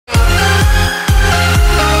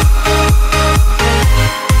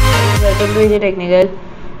welcome to Easy Technical.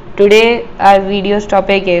 Today our video's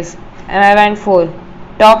topic is MI Band 4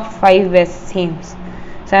 Top 5 Best Themes.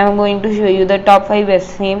 So I am going to show you the top 5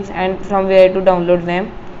 best themes and from where to download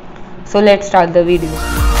them. So let's start the video.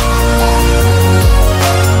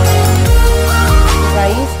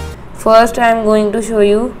 Guys, first I am going to show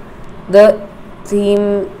you the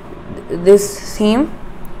theme, this theme,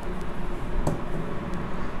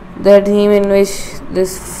 the theme in which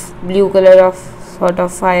this blue color of sort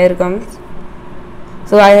of fire comes.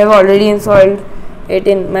 So I have already installed it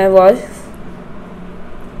in my watch.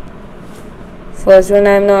 First one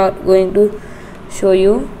I am now going to show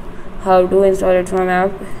you how to install it from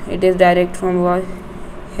app. It is direct from watch.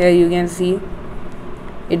 Here you can see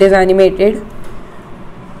it is animated.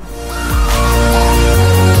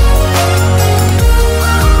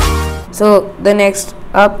 So the next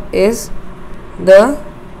up is the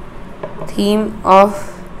theme of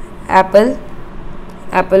Apple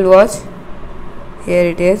Watch. Here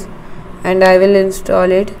it is, and I will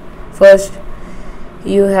install it. First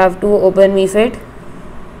you have to open MiFit,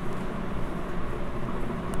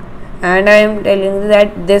 and I am telling you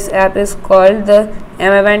that this app is called the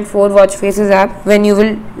MI Band 4 Watch Faces app. When you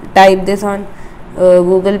will type this on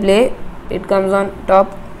Google Play, it comes on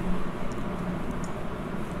top.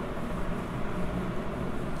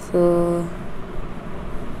 So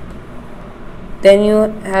then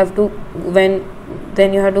you have to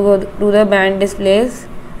go to the band displays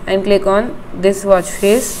and click on this watch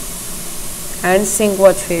face and sync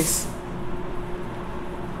watch face.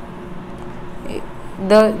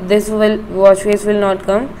 This watch face will not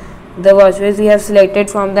come. The watch face we have selected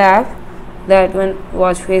from the app, that one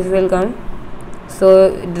watch face will come. So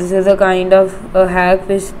this is a kind of a hack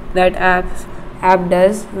which that app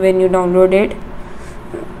does when you download it.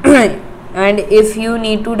 And if you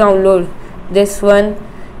need to download this one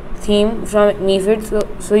theme from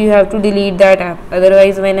MiFit, so you have to delete that app.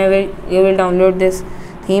 Otherwise, whenever you will download this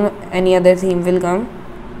theme, any other theme will come.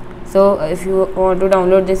 So if you want to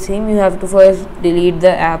download this theme, you have to first delete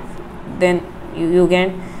the app, then you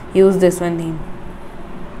can use this one theme.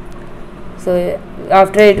 So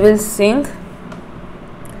after it will sync,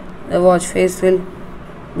 the watch face will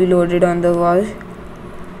be loaded on the watch.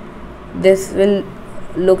 This will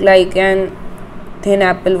look like an thin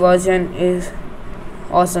Apple Watch and is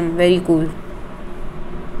awesome, very cool.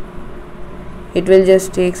 It will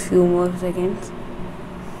just take few more seconds.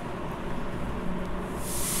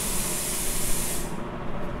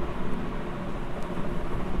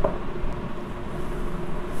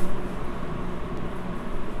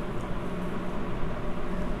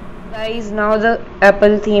 Guys, now the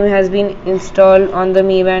Apple theme has been installed on the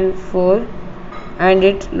Mi Band 4 and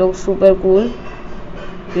it looks super cool.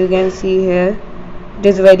 You can see here it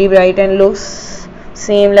is very bright and looks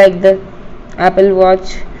same like the Apple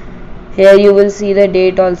Watch. Here you will see the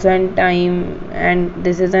date also and time, and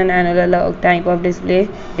this is an analog type of display.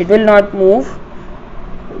 It will not move,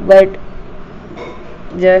 but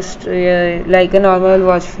just like a normal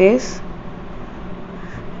watch face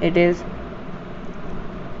it is.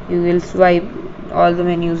 You will swipe, all the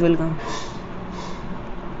menus will come.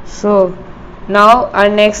 So now our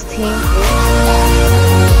next theme is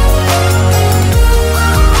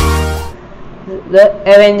the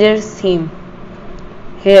Avengers theme.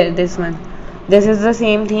 Here, this one. This is the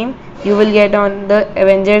same theme you will get on the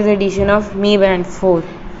Avengers edition of Mi Band 4.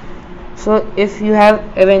 So if you have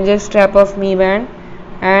Avengers strap of Mi Band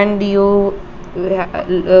and you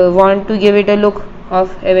want to give it a look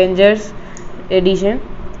of Avengers edition,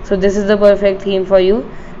 so this is the perfect theme for you.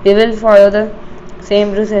 We will follow the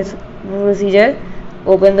same procedure.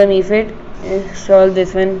 Open the MiFit, install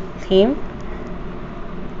this one theme,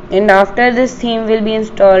 and after this theme will be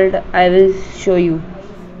installed, I will show you.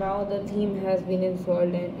 Now the theme has been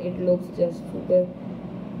installed and it looks just super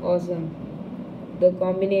awesome. The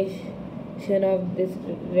combination of this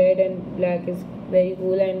red and black is very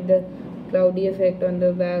cool, and the cloudy effect on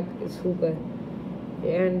the back is super,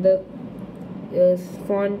 and the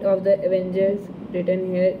font of the Avengers written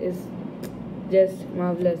here is just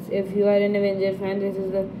marvelous. If you are an Avengers fan, this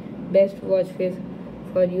is the best watch face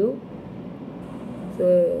for you.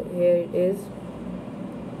 So here it is.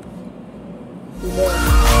 So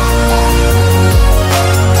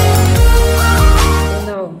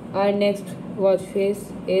now our next watch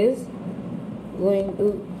face is going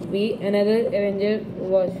to be another Avenger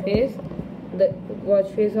watch face, the watch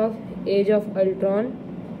face of Age of Ultron.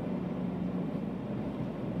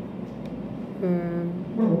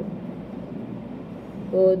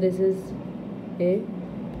 So this is it.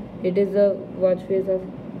 It is the watch face of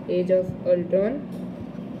Age of Ultron.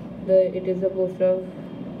 It is the poster of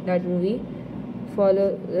that movie.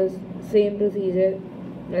 follow the same procedure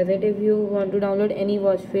as it. If you want to download any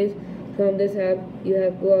watch face from this app, you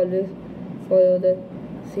have to always follow the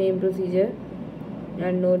same procedure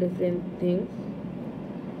and no different things.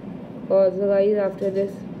 Also guys, after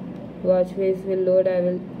this watch face will load, I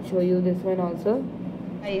will show you this one also.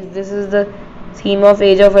 Guys, this is the theme of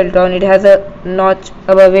Age of Ultron. It has a notch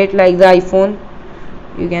above it like the iPhone,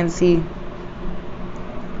 you can see,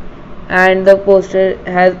 and the poster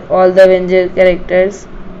has all the Avenger characters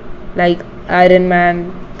like Iron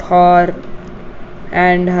Man, Thor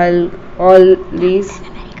and Hulk, all these.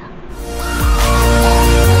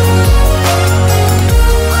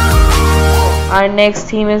 Our next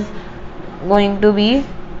theme is going to be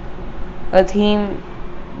a theme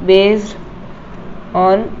based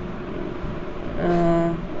on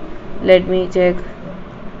let me check.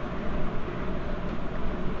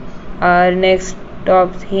 Our next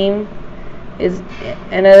top theme is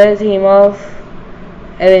another theme of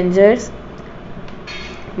Avengers,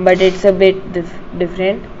 but it's a bit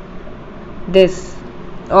different. This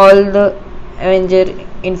all the Avenger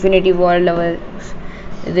Infinity War lovers,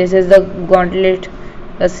 this is the gauntlet,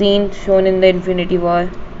 the scene shown in the Infinity War.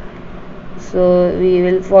 So we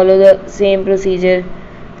will follow the same procedure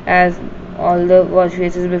as all the watch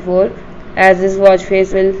faces before. As this watch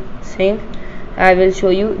face will sync, I will show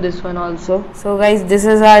you this one also. So guys, this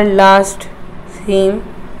is our last theme,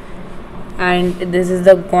 and this is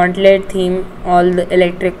the gauntlet theme. All the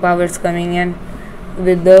electric powers coming in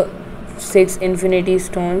with the 6 infinity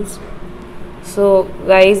stones. So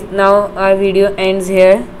guys, now our video ends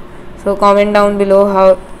here. So comment down below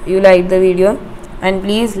how you like the video, and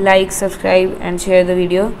please like, subscribe and share the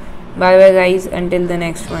video. Bye bye guys, until the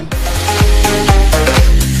next one.